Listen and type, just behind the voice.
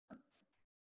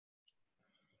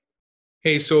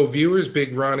Hey, Soul viewers,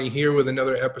 Big Ronnie here with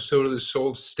another episode of the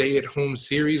Soul Stay at Home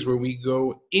series where we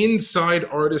go inside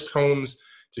artist homes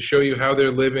to show you how they're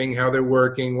living, how they're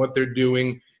working, what they're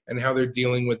doing, and how they're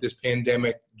dealing with this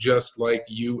pandemic, just like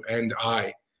you and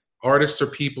I. Artists are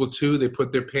people too. They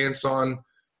put their pants on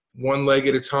one leg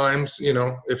at a time,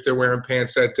 if they're wearing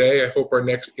pants that day. I hope our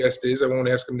next guest is. I won't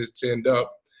ask him to stand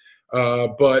up.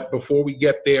 But before we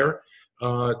get there,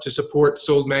 to support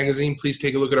Sold Magazine, please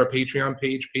take a look at our Patreon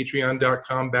page,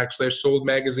 patreon.com/Sold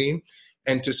Magazine.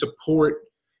 And to support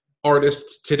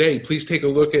artists today, please take a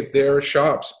look at their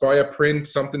shops. Buy a print,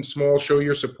 something small, show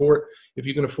your support. If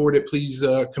you can afford it, please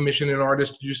commission an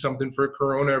artist to do something for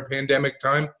Corona or pandemic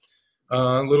time.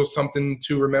 A little something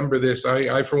to remember this.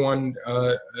 I for one,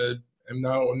 am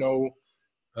now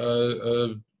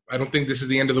I don't think this is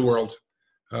the end of the world,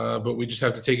 but we just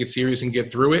have to take it serious and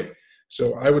get through it.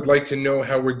 So I would like to know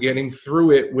how we're getting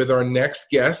through it with our next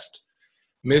guest,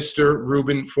 Mr.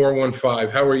 Ruben 415.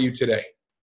 How are you today?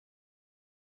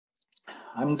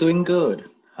 I'm doing good.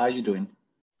 How are you doing?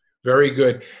 Very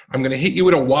good. I'm going to hit you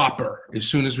with a whopper as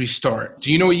soon as we start.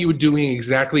 Do you know what you were doing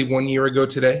exactly 1 year ago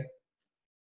today?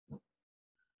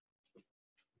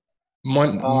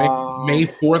 May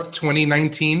 4th,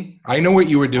 2019. I know what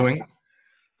you were doing.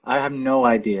 I have no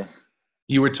idea.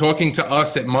 You were talking to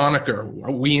us at Moniker.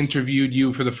 We interviewed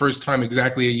you for the first time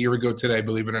exactly a year ago today,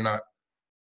 believe it or not.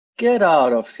 Get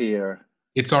out of here.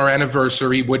 It's our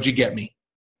anniversary. What'd you get me?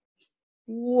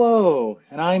 Whoa.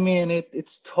 And I mean,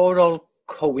 it's total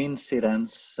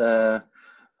coincidence. I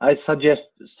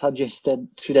suggested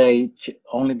today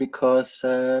only because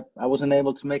I wasn't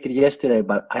able to make it yesterday,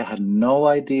 but I had no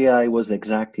idea it was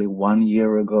exactly 1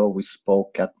 year ago we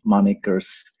spoke at Monikers.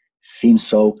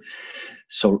 Seems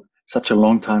such a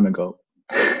long time ago.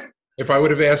 If I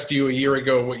would have asked you a year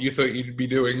ago what you thought you'd be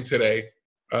doing today,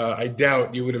 I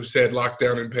doubt you would have said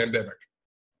lockdown and pandemic.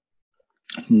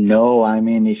 No, I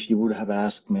mean, if you would have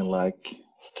asked me like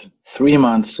 3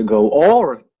 months ago,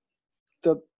 or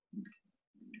the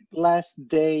last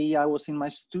day I was in my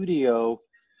studio,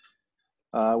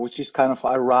 which is kind of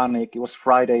ironic. It was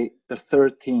Friday the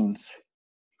 13th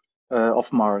of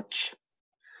March.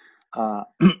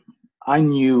 I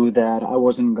knew that I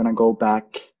wasn't gonna go back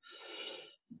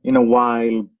in a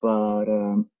while, but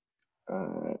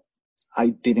I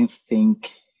didn't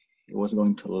think it was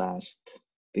going to last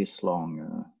this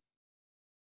long.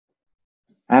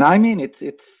 And I mean, it's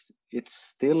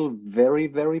still very,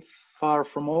 very far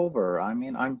from over. I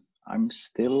mean, I'm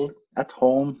still at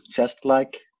home, just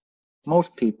like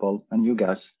most people and you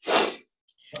guys.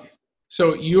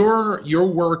 So your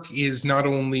work is not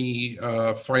only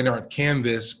fine art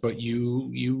canvas, but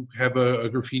you have a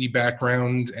graffiti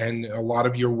background, and a lot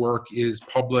of your work is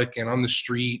public and on the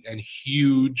street and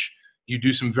huge. You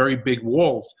do some very big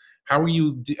walls. How are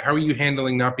you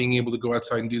handling not being able to go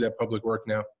outside and do that public work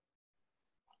now?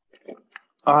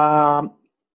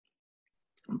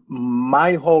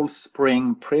 My whole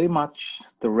spring, pretty much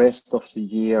the rest of the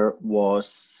year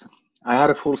I had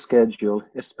a full schedule,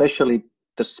 especially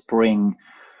the spring.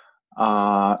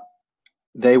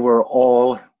 They were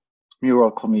all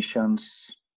mural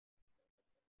commissions,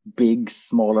 big,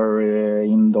 smaller,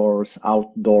 indoors,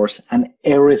 outdoors, and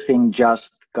everything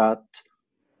just got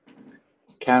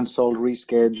canceled,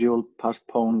 rescheduled,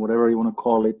 postponed, whatever you want to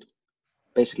call it,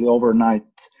 basically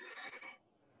overnight.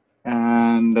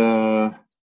 And it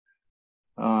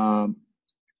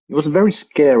was very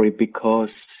scary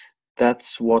because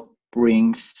that's what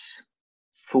brings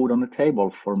food on the table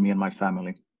for me and my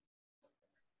family.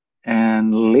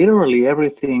 And literally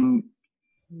everything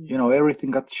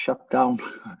got shut down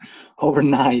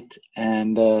overnight.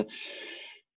 And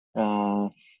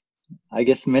I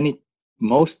guess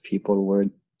most people were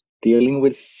dealing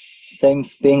with same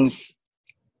things.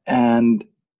 And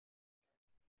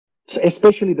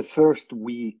especially the first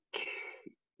week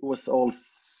was all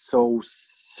so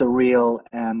surreal,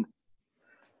 and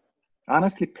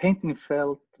honestly painting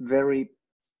felt very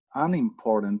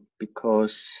unimportant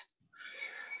because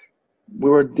we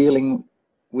were dealing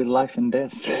with life and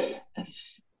death.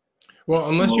 Well,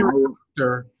 unless you're a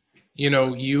doctor,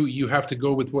 you have to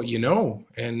go with what you know,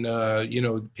 and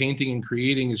painting and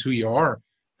creating is who you are.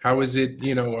 How is it?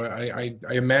 I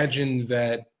imagine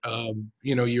that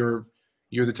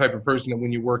you're the type of person that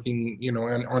when you're working,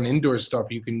 on indoor stuff,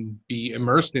 you can be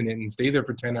immersed in it and stay there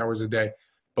for 10 hours a day.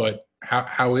 But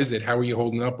how is it? How are you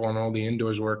holding up on all the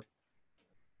indoors work?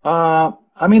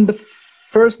 I mean, the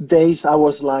first days I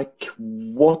was like,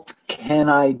 what can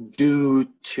I do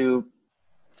to,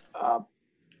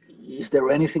 is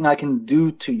there anything I can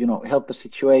do to, help the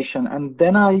situation? And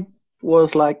then I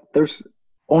was like, there's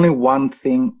only one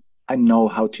thing I know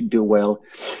how to do well,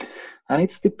 and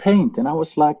it's the paint. And I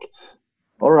was like,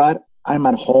 all right, I'm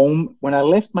at home. When I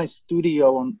left my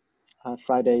studio on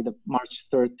Friday, the March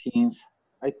 13th,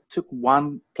 I took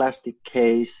one plastic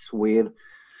case with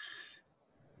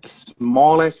the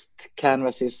smallest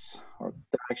canvases, or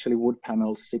they're actually wood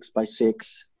panels,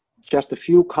 6x6, just a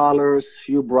few colors,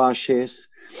 few brushes.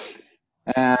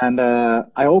 And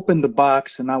I opened the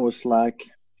box and I was like,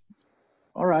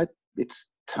 all right, it's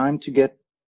time to get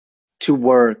to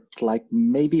work. Like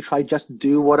maybe if I just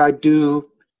do what I do,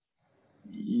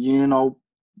 you know,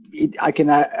 I can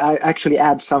I actually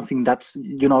add something that's,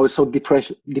 you know, so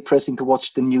depressing to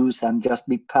watch the news and just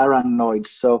be paranoid.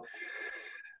 So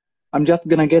I'm just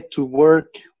gonna get to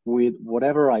work with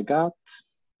whatever I got.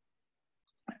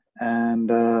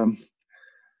 And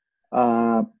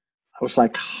I was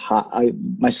like,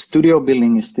 my studio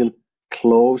building is still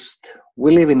closed.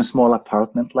 We live in a small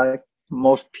apartment like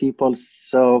most people.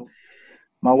 So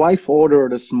my wife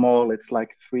ordered a small, it's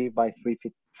like 3 by 3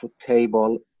 foot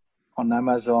table on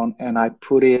Amazon, and I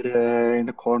put it in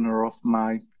the corner of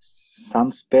my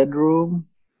son's bedroom.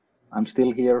 I'm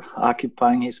still here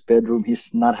occupying his bedroom.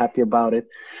 He's not happy about it.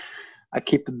 I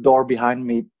keep the door behind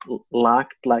me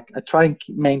locked. Like I try and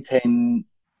maintain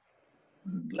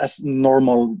as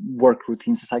normal work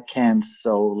routines as I can.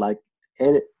 So like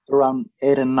around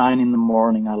 8 and 9 in the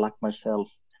morning, I lock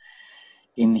myself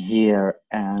in here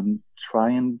and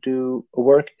try and do a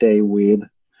work day with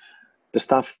the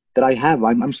stuff that I have.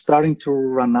 I'm starting to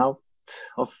run out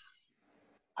of.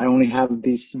 I only have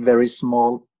these very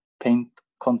small paint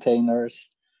containers,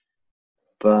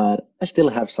 but I still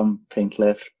have some paint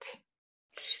left.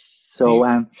 So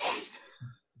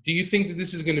do you think that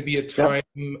this is going to be a yeah.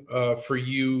 time for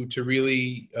you to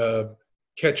really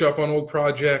catch up on old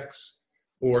projects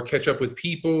or catch up with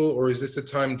people, or is this a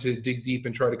time to dig deep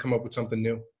and try to come up with something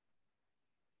new?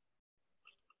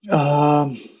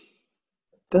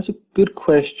 That's a good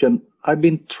question. I've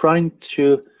been trying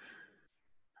to,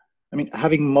 I mean,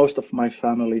 having most of my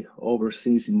family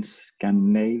overseas in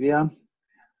Scandinavia,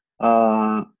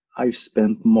 I've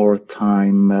spent more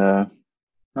time,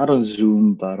 not on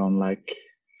Zoom, but on like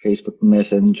Facebook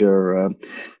Messenger,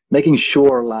 making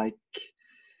sure like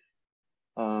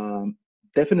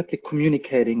definitely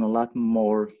communicating a lot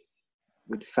more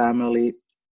with family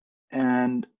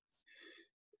and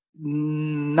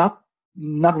not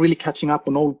really catching up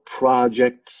on old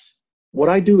projects. What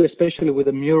I do, especially with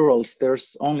the murals,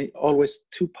 there's only always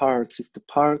two parts. It's the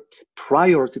part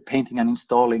prior to painting and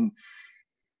installing,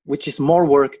 which is more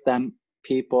work than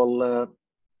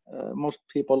most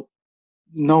people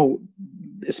know.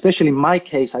 Especially in my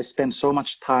case, I spend so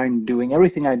much time doing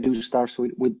everything I do starts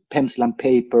with pencil and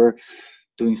paper,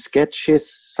 doing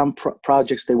sketches. Some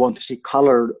projects, they want to see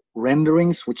colored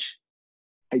renderings, which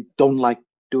I don't like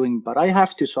doing, but I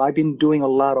have to. So I've been doing a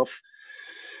lot of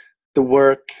the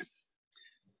work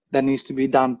that needs to be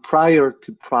done prior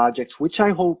to projects, which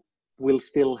I hope will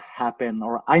still happen,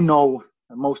 or I know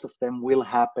most of them will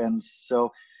happen.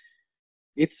 So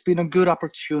it's been a good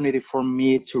opportunity for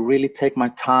me to really take my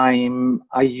time.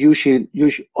 I usually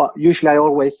I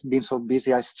always been so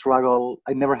busy. I struggle.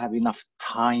 I never have enough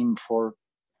time for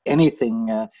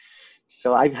anything.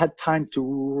 So I've had time to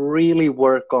really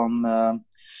work on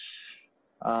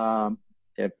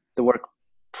the work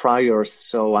prior.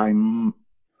 So I'm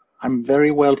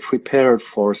very well prepared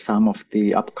for some of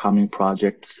the upcoming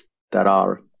projects that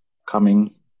are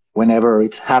coming whenever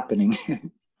it's happening.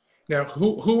 Now,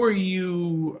 who are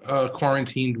you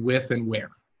quarantined with and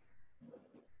where?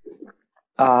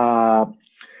 On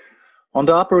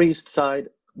the Upper East Side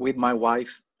with my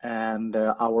wife and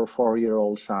our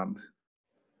 4-year-old son.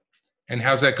 And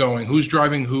how's that going? Who's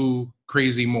driving who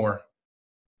crazy more?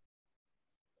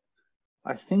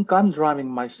 I think I'm driving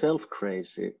myself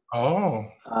crazy. Oh.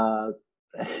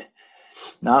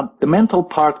 Now, the mental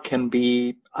part can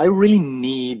be, I really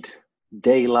need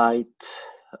daylight.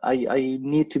 I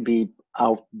need to be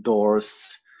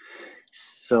outdoors.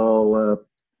 So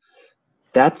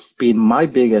that's been my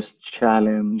biggest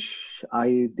challenge.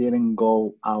 I didn't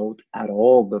go out at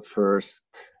all the first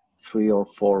 3 or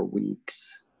 4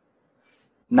 weeks.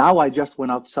 Now I just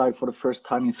went outside for the first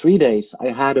time in 3 days. I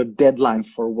had a deadline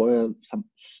for some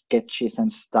sketches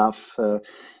and stuff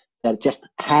that just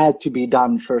had to be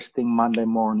done first thing Monday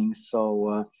morning.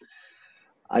 So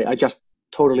I just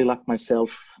totally locked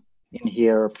myself in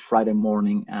here Friday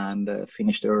morning and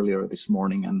finished earlier this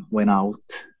morning and went out.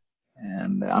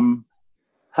 And I'm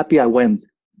happy I went.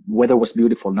 Weather was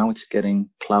beautiful. Now it's getting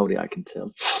cloudy, I can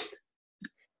tell.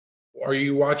 Are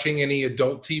you watching any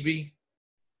adult TV?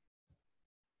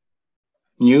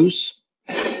 News?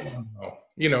 No.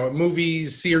 You know,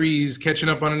 movies, series, catching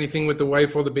up on anything with the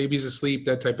wife while the baby's asleep,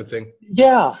 that type of thing.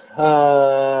 Yeah,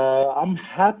 I'm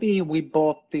happy we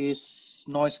bought these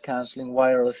noise canceling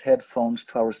wireless headphones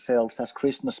to ourselves as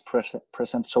Christmas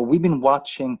present. So we've been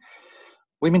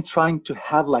trying to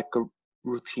have like a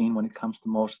routine when it comes to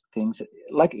most things.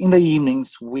 Like in the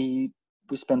evenings, we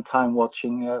spend time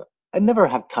watching. I never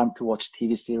have time to watch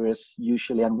TV series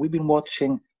usually, and we've been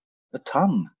watching a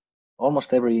ton,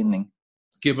 almost every evening.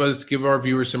 Give our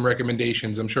viewers some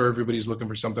recommendations. I'm sure everybody's looking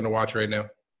for something to watch right now.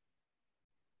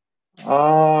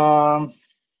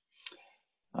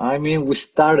 I mean, we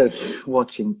started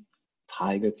watching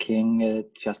Tiger King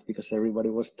just because everybody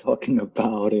was talking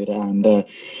about it, and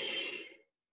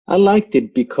I liked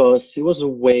it because it was a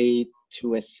way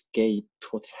to escape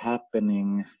what's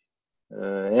happening.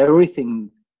 Everything.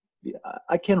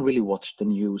 I can't really watch the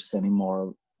news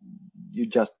anymore. You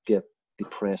just get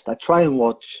depressed. I try and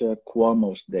watch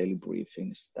Cuomo's daily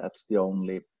briefings. That's the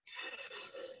only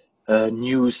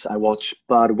news I watch.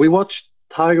 But we watched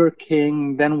Tiger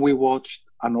King, then we watched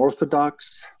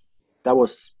Unorthodox. That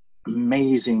was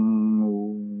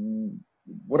amazing.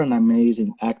 What an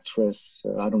amazing actress.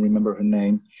 I don't remember her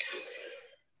name.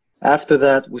 After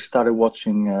that, we started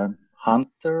watching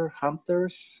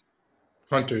Hunters.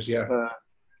 Hunters, yeah.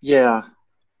 Yeah,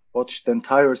 watched the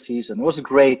entire season. It was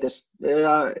great,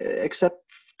 except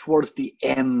towards the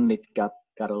end, it got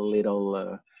a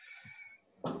little.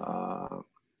 I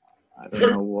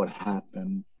don't know what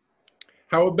happened.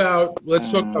 How about, let's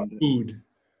talk about food.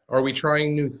 Are we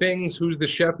trying new things? Who's the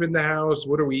chef in the house?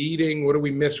 What are we eating? What do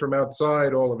we miss from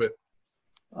outside? All of it.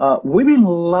 We've been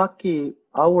lucky.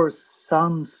 Our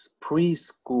son's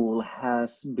preschool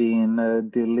has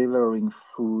been delivering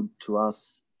food to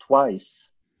us twice.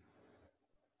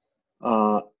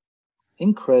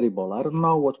 Incredible. I don't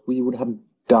know what we would have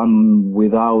done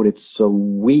without it. So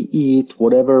we eat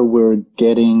whatever we're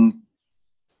getting,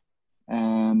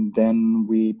 and then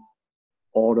we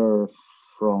order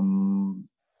from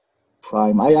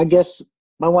Prime. I guess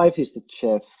my wife is the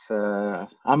chef.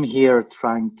 I'm here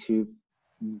trying to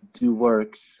do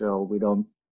work so we don't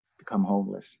become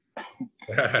homeless.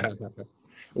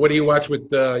 What do you watch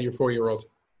with your 4-year-old?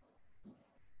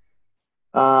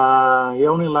 He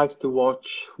only likes to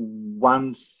watch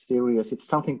one series. It's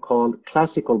something called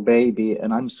Classical Baby,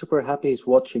 and I'm super happy he's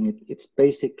watching it. It's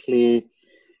basically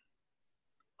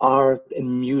art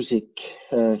and music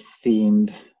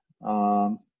themed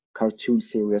cartoon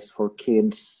series for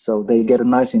kids. So they get a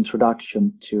nice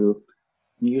introduction to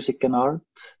music and art.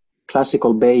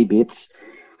 Classical Baby.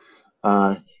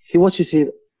 He watches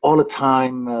it all the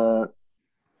time,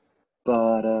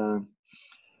 but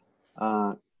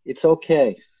it's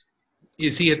okay.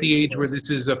 Is he at the age where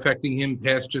this is affecting him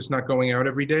past just not going out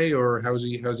every day, or how's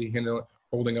he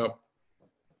holding up?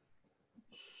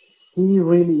 He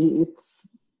really,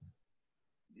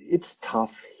 it's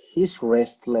tough. He's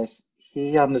restless.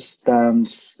 He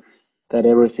understands that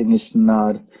everything is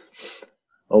not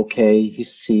okay. He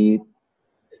sees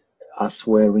us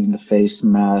wearing the face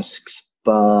masks,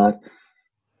 but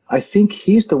I think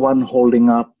he's the one holding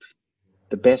up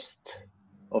the best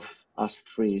of us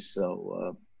three.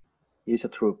 So he's a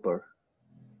trooper.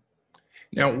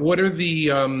 Now, what are the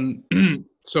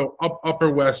so Upper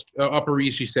West, Upper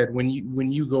East? You said when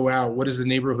you go out, what is the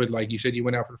neighborhood like? You said you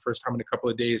went out for the first time in a couple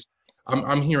of days.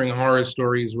 I'm hearing horror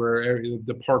stories where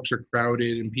the parks are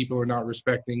crowded and people are not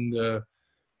respecting the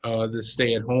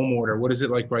stay-at-home order. What is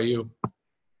it like by you?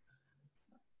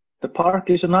 The park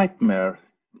is a nightmare.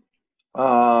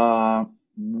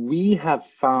 We have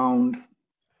found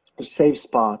a safe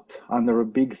spot under a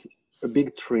big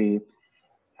tree,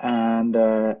 and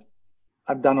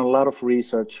I've done a lot of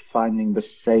research finding the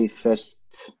safest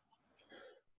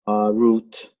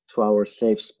route to our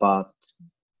safe spot.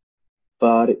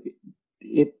 But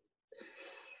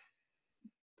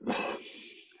I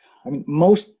mean,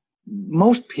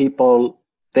 most people,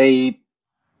 they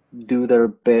do their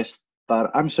best,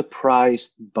 but I'm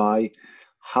surprised by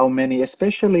how many,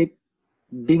 especially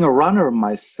being a runner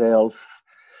myself,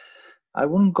 I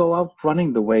wouldn't go out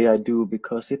running the way I do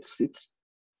because it's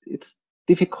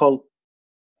difficult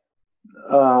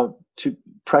to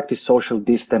practice social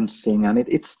distancing, and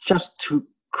it's just too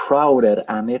crowded,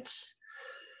 and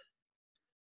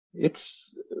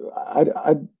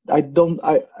I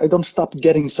don't stop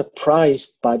getting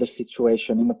surprised by the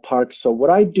situation in the park. So what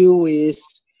I do is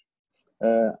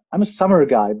I'm a summer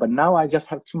guy, but now I just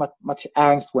have too much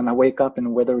angst when I wake up and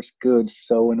the weather is good.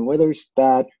 So when the weather is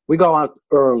bad, we go out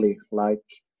early, like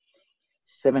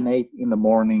 7, 8 in the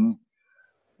morning.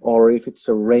 Or if it's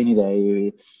a rainy day,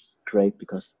 it's great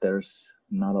because there's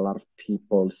not a lot of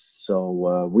people.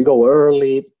 So we go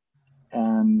early,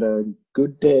 and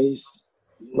good days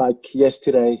like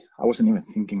yesterday, I wasn't even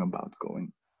thinking about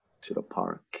going to the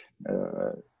park.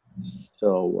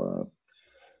 So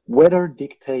weather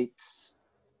dictates,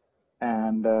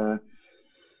 and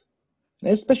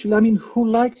especially, I mean, who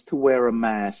likes to wear a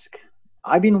mask?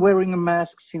 I've been wearing a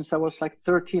mask since I was like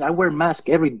 13. I wear a mask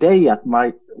every day at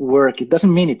my work. It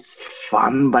doesn't mean it's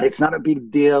fun, but it's not a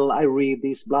big deal. I read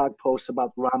these blog posts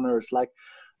about runners like,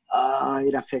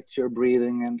 it affects your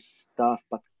breathing and stuff.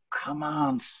 But come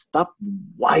on, stop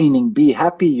whining. Be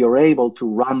happy you're able to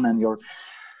run and your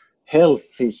health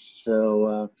is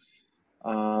so.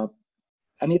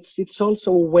 And it's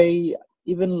also a way,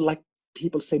 even like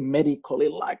people say medically,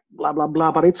 like blah blah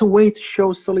blah, but it's a way to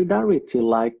show solidarity.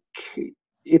 Like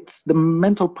it's the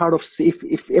mental part of,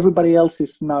 if everybody else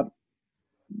is not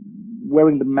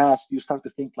wearing the mask, you start to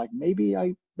think like maybe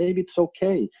it's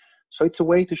okay. So it's a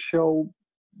way to show,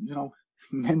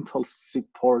 mental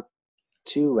support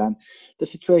too. And the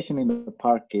situation in the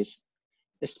park is,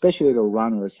 especially the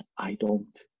runners, I don't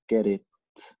get it.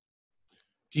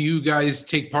 Do you guys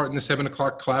take part in the 7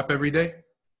 o'clock clap every day?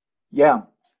 Yeah,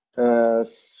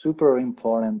 super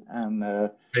important, and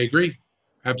I agree.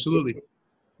 Absolutely.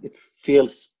 it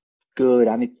feels good,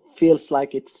 and it feels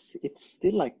like it's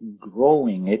still like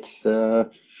growing. It's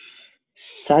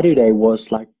Saturday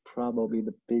was like probably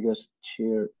the biggest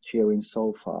cheering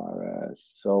so far.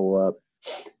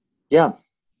 Yeah.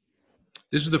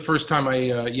 This is the first time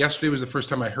yesterday was the first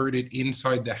time I heard it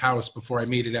inside the house before I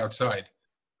made it outside.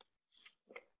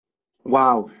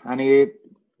 Wow, and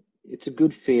it's a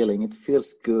good feeling. It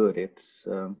feels good. It's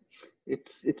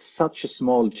such a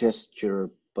small gesture,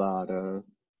 but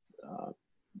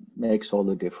makes all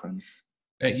the difference.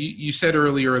 You said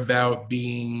earlier about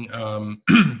being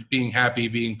being happy,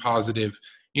 being positive.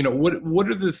 What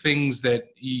are the things that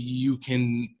you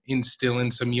can instill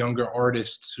in some younger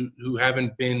artists who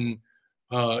haven't been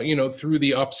through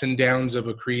the ups and downs of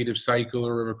a creative cycle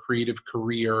or of a creative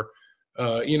career?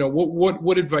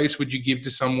 What advice would you give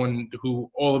to someone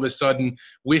who all of a sudden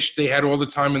wished they had all the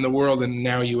time in the world and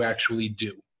now you actually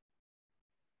do?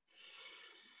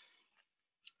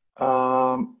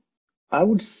 I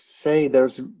would say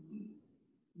there's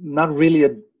not really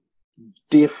a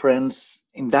difference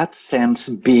in that sense,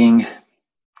 being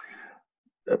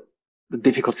the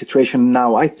difficult situation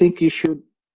now. I think you should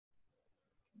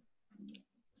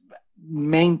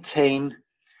maintain,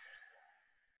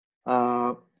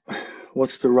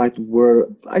 what's the right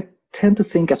word? I tend to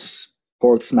think as a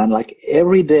sportsman, like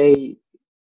every day,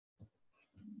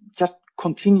 just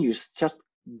continues, just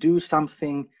do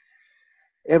something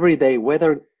every day,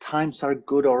 whether times are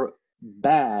good or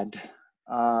bad.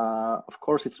 Of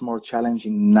course, it's more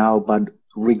challenging now, but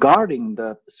regarding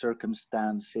the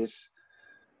circumstances,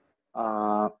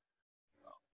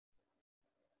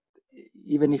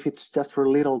 even if it's just for a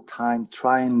little time,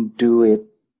 try and do it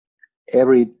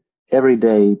every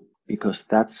day, because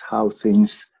that's how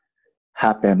things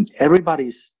happen.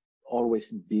 Everybody's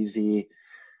always busy.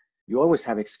 You always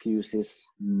have excuses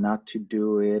not to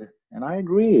do it. And I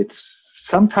agree. It's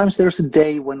sometimes there's a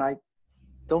day when I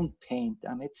don't paint,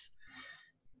 and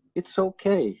it's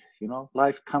okay.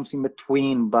 Life comes in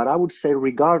between. But I would say,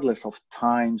 regardless of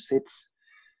times, it's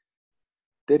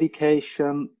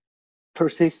dedication,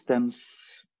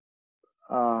 persistence,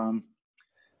 and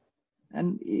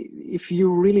if you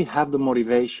really have the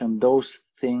motivation, those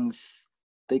things,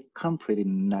 they come pretty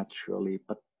naturally.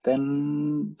 But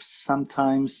then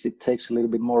sometimes it takes a little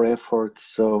bit more effort.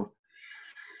 So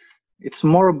it's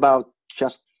more about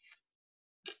just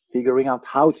figuring out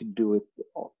how to do it.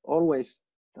 Always,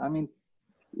 I mean,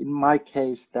 in my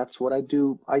case, that's what I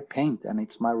do. I paint, and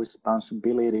it's my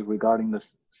responsibility regarding the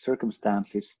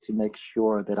circumstances to make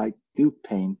sure that I do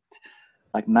paint.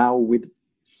 Like now with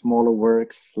smaller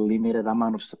works, limited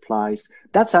amount of supplies.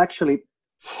 That's actually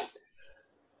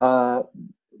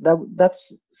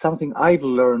that's something I've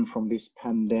learned from this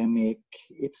pandemic.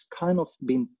 It's kind of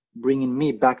been bringing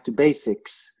me back to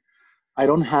basics. I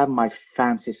don't have my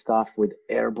fancy stuff with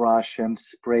airbrush and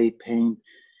spray paint,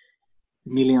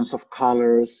 millions of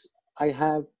colors. I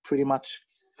have pretty much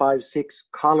 5-6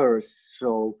 colors.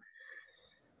 So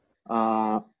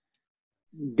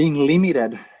being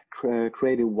limited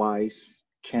creative wise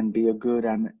can be a good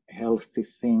and healthy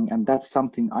thing, and that's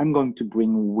something I'm going to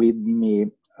bring with me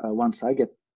once I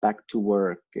get back to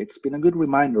work. It's been a good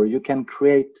reminder. You can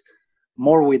create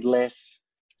more with less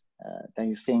than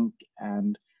you think,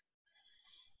 and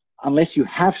unless you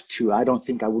have to, I don't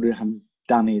think I would have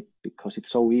done it, because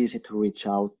it's so easy to reach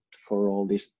out for all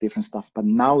this different stuff. But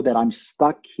now that I'm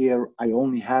stuck here, I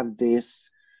only have this.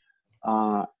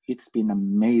 it's been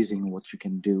amazing what you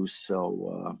can do.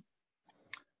 So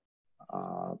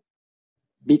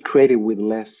be creative with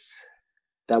less.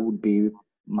 That would be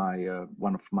my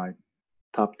one of my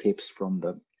top tips from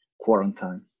the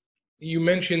quarantine. You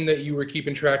mentioned that you were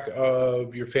keeping track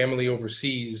of your family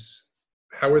overseas.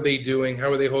 How are they doing? How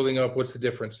are they holding up? What's the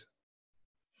difference?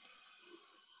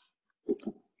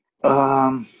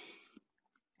 Um,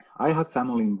 I have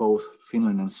family in both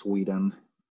Finland and Sweden,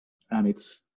 and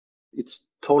it's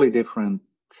totally different.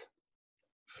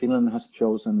 Finland has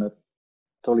chosen a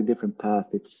totally different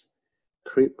path. It's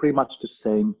pretty much the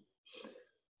same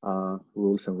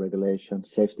rules and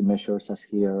regulations, safety measures as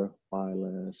here,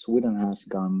 while Sweden has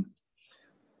gone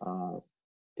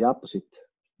the opposite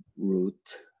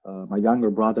route. My younger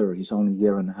brother, he's only a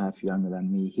year and a half younger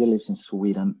than me. He lives in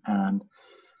Sweden, and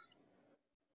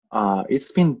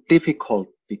it's been difficult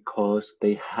because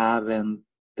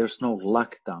there's no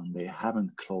lockdown. They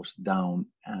haven't closed down,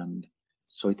 and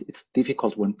so it's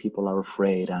difficult when people are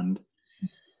afraid and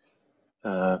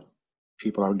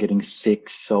people are getting sick.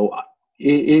 So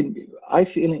I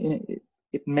feel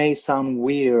it may sound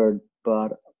weird,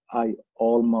 but I'm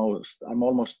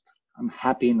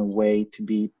happy in a way to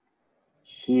be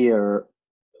here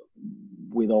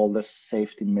with all the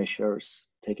safety measures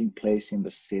taking place in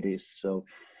the cities. So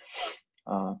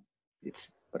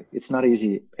it's not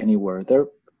easy anywhere. They're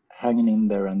hanging in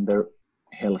there and they're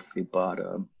healthy, but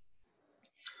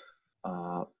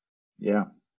yeah.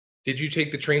 Did you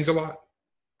take the trains a lot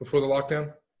before the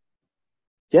lockdown?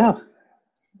 Yeah.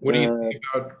 What do you think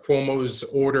about Cuomo's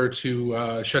order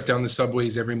to shut down the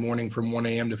subways every morning from 1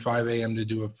 a.m. to 5 a.m. to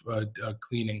do a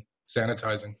cleaning,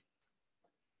 sanitizing?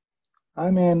 I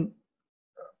mean,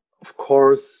 of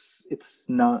course, it's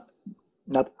not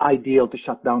ideal to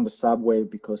shut down the subway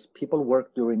because people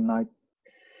work during night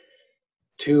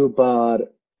too,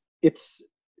 but it's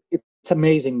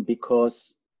amazing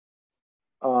because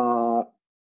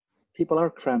people are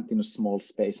cramped in a small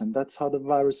space, and that's how the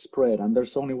virus spread. And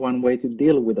there's only one way to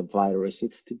deal with the virus: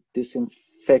 it's to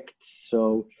disinfect.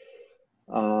 So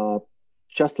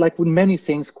just like with many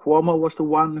things, Cuomo was the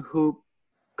one who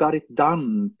got it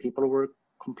done. People were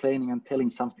complaining and telling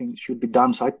something should be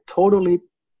done. So I totally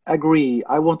agree.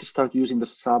 I want to start using the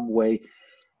subway,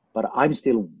 but I'm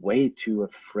still way too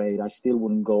afraid. I still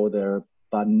wouldn't go there.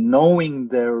 But knowing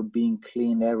they're being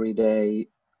cleaned every day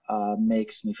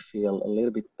makes me feel a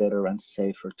little bit better and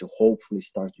safer to hopefully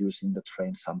start using the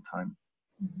train sometime.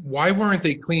 Why weren't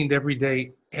they cleaned every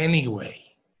day anyway?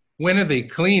 When are they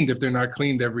cleaned if they're not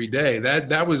cleaned every day?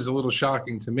 That was a little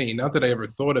shocking to me. Not that I ever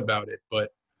thought about it,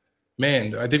 but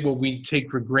man, I think what we take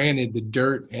for granted, the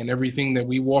dirt and everything that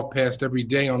we walk past every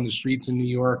day on the streets in New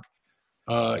York,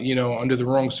 under the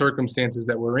wrong circumstances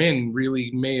that we're in,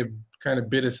 really may have kind of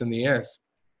bit us in the ass.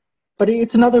 But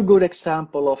it's another good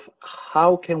example of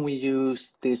how can we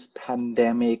use this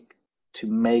pandemic to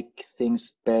make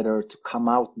things better, to come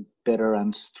out better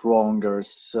and stronger.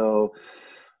 So,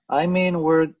 I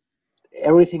mean,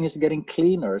 everything is getting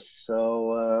cleaner.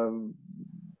 So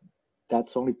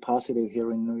that's only positive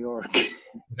here in New York.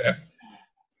 Yeah.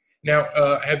 Now,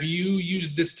 have you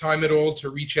used this time at all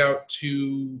to reach out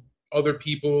to other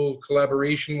people,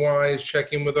 collaboration-wise,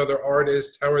 check in with other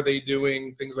artists? How are they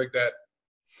doing? Things like that.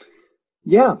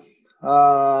 Yeah,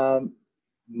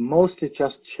 mostly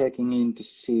just checking in to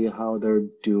see how they're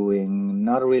doing,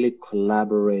 not really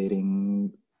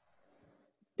collaborating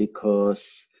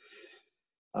because,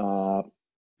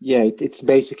 yeah, it's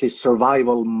basically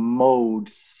survival mode.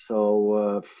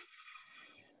 So,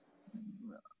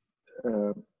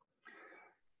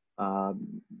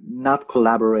 not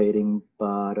collaborating,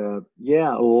 but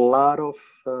yeah, a lot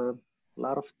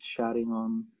of chatting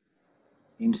on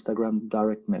Instagram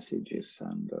direct messages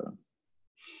and.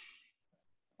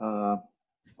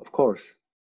 Of course.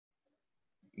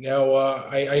 Now,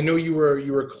 I know you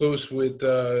were close with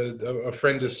a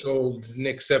friend of Soul,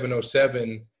 Nick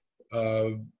 707.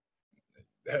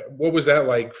 What was that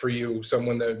like for you?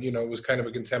 Someone that was kind of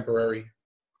a contemporary.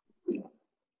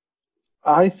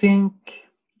 I think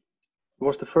it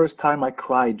was the first time I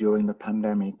cried during the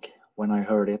pandemic when I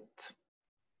heard it.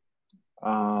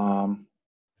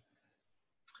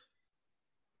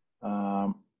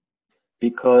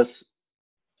 Because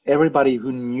everybody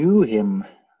who knew him,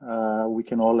 we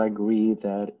can all agree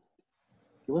that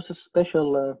he was a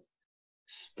special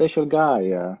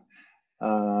guy.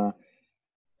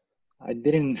 I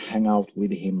didn't hang out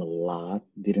with him a lot,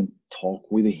 didn't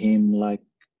talk with him like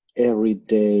every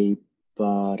day,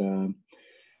 but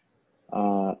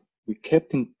we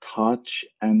kept in touch,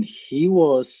 and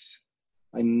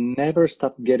I never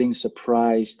stopped getting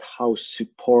surprised how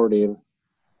supportive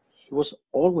he was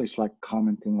always like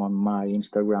commenting on my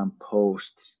Instagram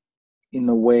posts in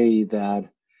a way that,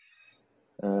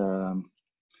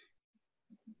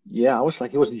 yeah, I was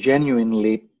like, he was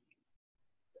genuinely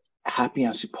happy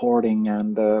and supporting,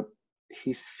 and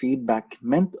his feedback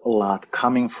meant a lot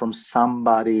coming from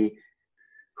somebody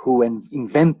who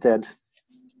invented,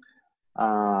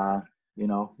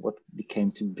 what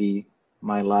became to be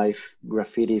my life,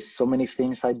 graffiti. So many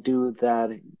things I do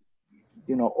that,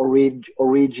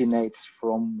 originates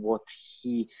from what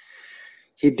he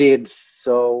did.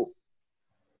 So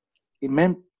it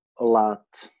meant a lot.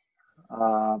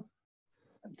 Uh,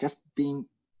 just being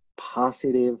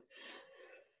positive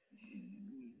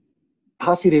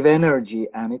energy,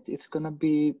 and it's gonna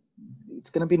be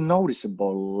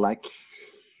noticeable. Like,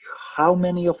 how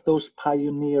many of those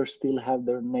pioneers still have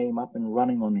their name up and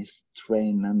running on his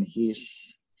train, and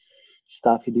his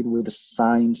stuff he did with the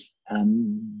signs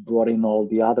and brought in all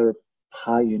the other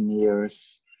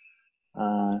pioneers.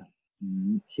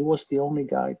 He was the only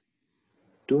guy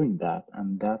doing that,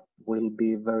 and that will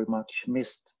be very much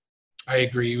missed. I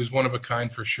agree. He was one of a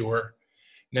kind for sure.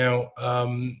 Now,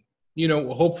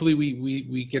 hopefully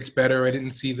we gets better. I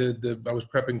didn't see I was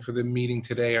prepping for the meeting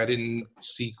today. I didn't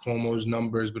see Cuomo's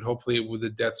numbers, but hopefully the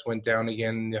deaths went down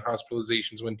again, the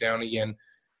hospitalizations went down again.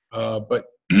 But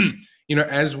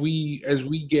as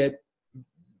we get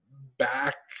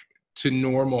back to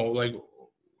normal, like,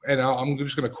 and I'm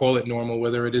just going to call it normal,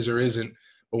 whether it is or isn't.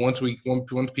 But once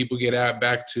people get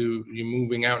back to you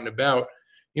moving out and about,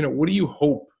 what do you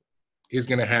hope is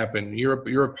going to happen?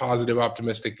 You're a positive,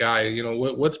 optimistic guy.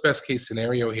 What's best case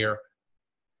scenario here?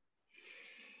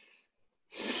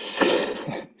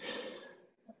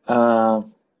 I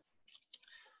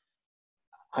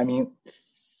mean,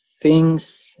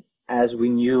 things as we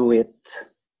knew it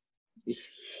is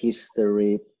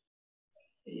history.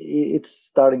 It's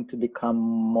starting to become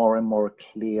more and more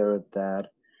clear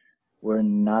that we're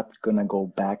not gonna go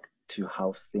back to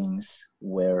how things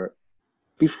were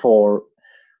before,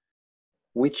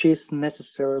 which is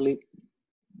necessarily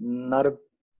not a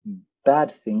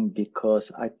bad thing,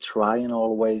 because I try and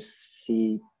always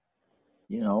see,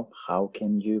 how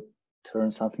can you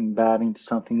turn something bad into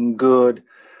something good.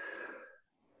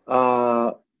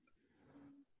 I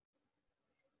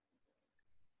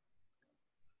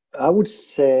would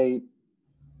say,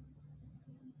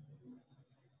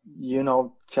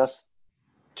 just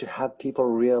to have people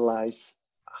realize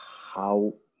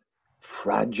how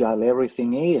fragile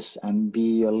everything is, and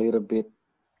be a little bit,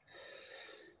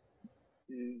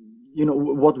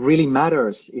 what really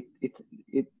matters.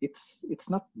 It's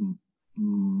not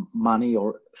money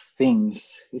or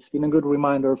things. It's been a good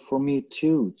reminder for me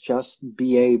too. Just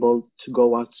be able to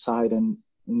go outside and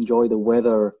enjoy the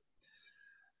weather.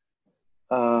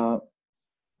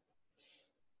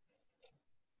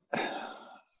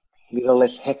 Little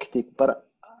less hectic, but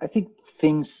I think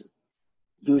things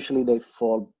usually they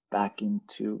fall back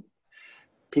into,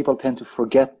 people tend to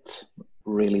forget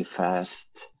really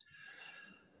fast.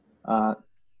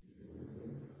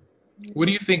 What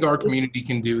do you think our community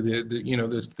can do?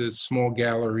 The small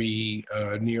gallery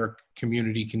New York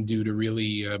community can do to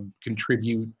really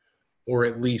contribute, or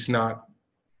at least not,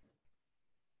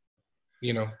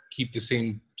 keep the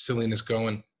same silliness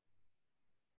going?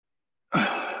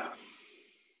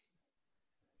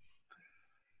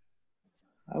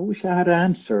 I wish I had an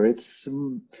answer.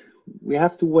 We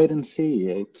have to wait and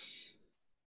see.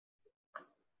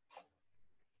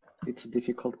 It's a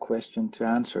difficult question to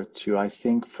answer to. I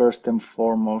think first and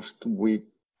foremost, we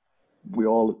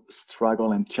all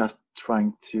struggle and just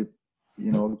trying to,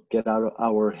 get out of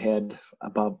our head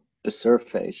above the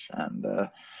surface, and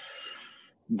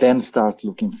then start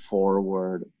looking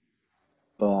forward.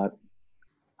 But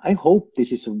I hope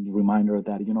this is a reminder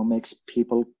that, makes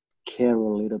people care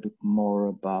a little bit more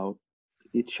about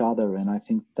each other, and I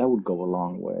think that would go a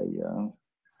long way.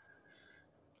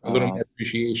 A little more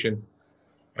appreciation.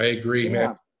 I agree,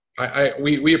 yeah. man.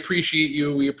 We appreciate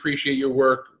you. We appreciate your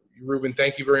work, Ruben.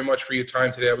 Thank you very much for your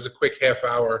time today. It was a quick half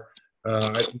hour.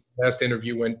 I think the last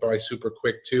interview went by super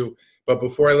quick too. But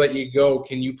before I let you go,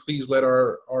 can you please let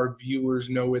our viewers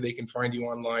know where they can find you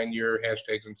online, your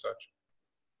hashtags and such?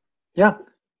 Yeah,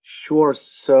 sure.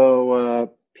 So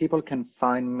people can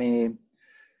find me.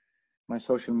 My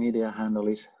social media handle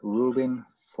is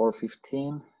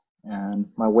Ruben415,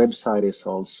 and my website is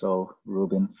also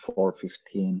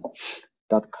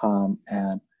Ruben415.com.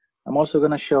 And I'm also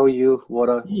going to show you what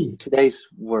are today's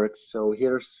work. So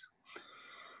here's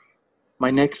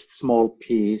my next small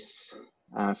piece.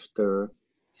 After a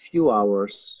few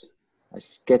hours, I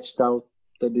sketched out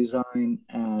the design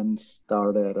and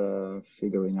started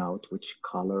figuring out which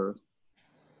color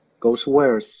goes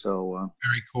worse. So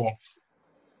Very cool.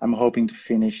 I'm hoping to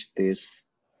finish this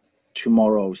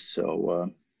tomorrow.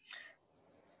 So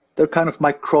they're kind of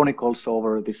my chronicles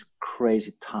over this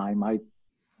crazy time.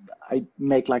 I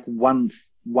make like one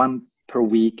per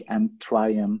week and try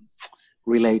and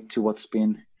relate to what's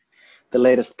been the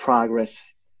latest progress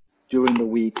during the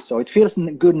week. So it feels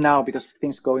good now because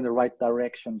things go in the right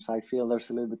direction. So I feel there's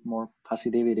a little bit more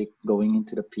positivity going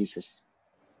into the pieces.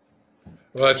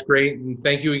 Well, that's great. And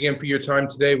thank you again for your time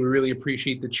today. We really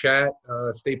appreciate the chat.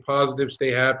 Stay positive,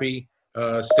 stay happy,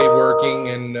 stay working,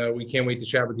 and we can't wait to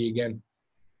chat with you again.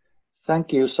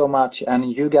 Thank you so much.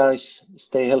 And you guys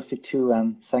stay healthy too.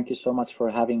 And thank you so much for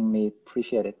having me.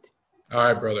 Appreciate it. All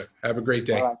right, brother. Have a great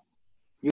day. All right.